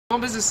Small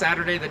Business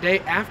Saturday, the day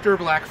after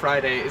Black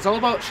Friday, is all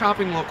about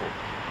shopping local.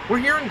 We're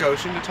here in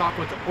Goshen to talk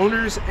with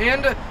owners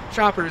and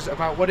shoppers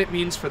about what it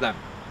means for them.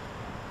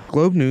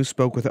 Globe News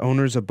spoke with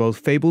owners of both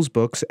Fables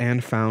Books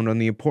and found on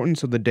the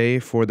importance of the day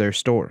for their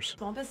stores.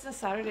 Small Business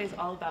Saturday is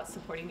all about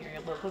supporting your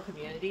local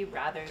community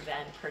rather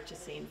than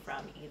purchasing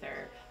from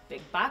either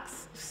big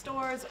box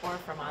stores or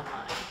from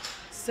online.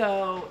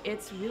 So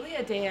it's really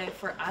a day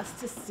for us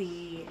to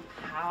see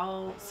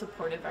how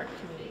supportive our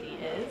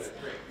community is,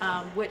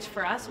 which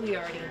for us we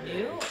already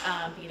knew,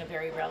 being a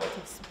very relative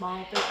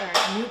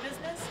new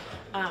business.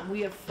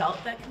 We have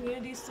felt that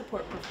community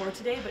support before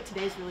today, but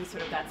today is really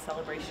sort of that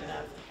celebration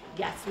of,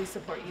 yes, we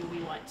support you,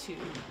 we want to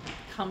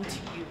come to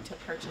you to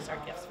purchase our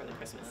gifts for the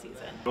Christmas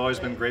season. I've always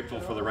been grateful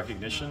for the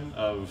recognition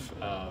of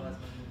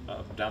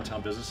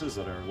downtown businesses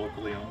that are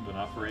locally owned and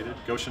operated.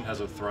 Goshen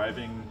has a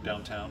thriving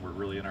downtown. We're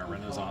really in our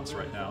renaissance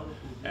right now,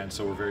 and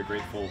so we're very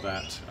grateful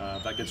that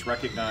that gets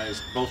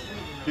recognized both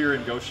here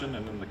in Goshen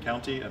and in the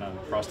county and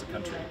across the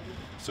country.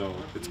 So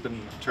it's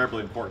been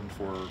terribly important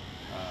for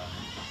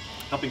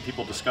helping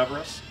people discover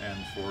us and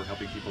for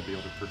helping people be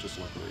able to purchase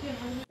locally.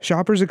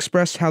 Shoppers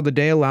expressed how the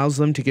day allows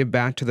them to give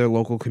back to their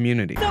local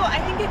community. So I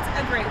think it's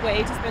a great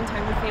way to spend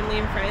time with family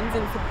and friends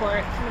and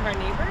support kind of our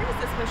neighbors,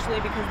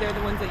 especially because they're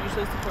the ones that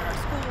usually support our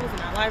schools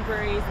and our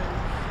libraries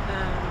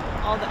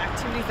and all the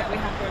activities that we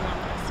have going on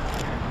the rest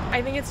of the year.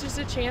 I think it's just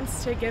a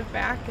chance to give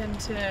back and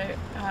to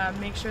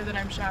make sure that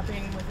I'm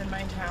shopping within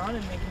my town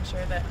and making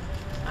sure that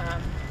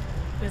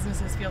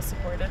businesses feel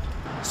supported.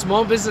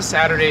 Small Business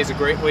Saturday is a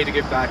great way to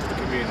give back to the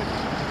community.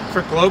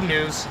 For Globe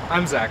News,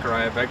 I'm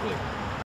Zachariah Begley.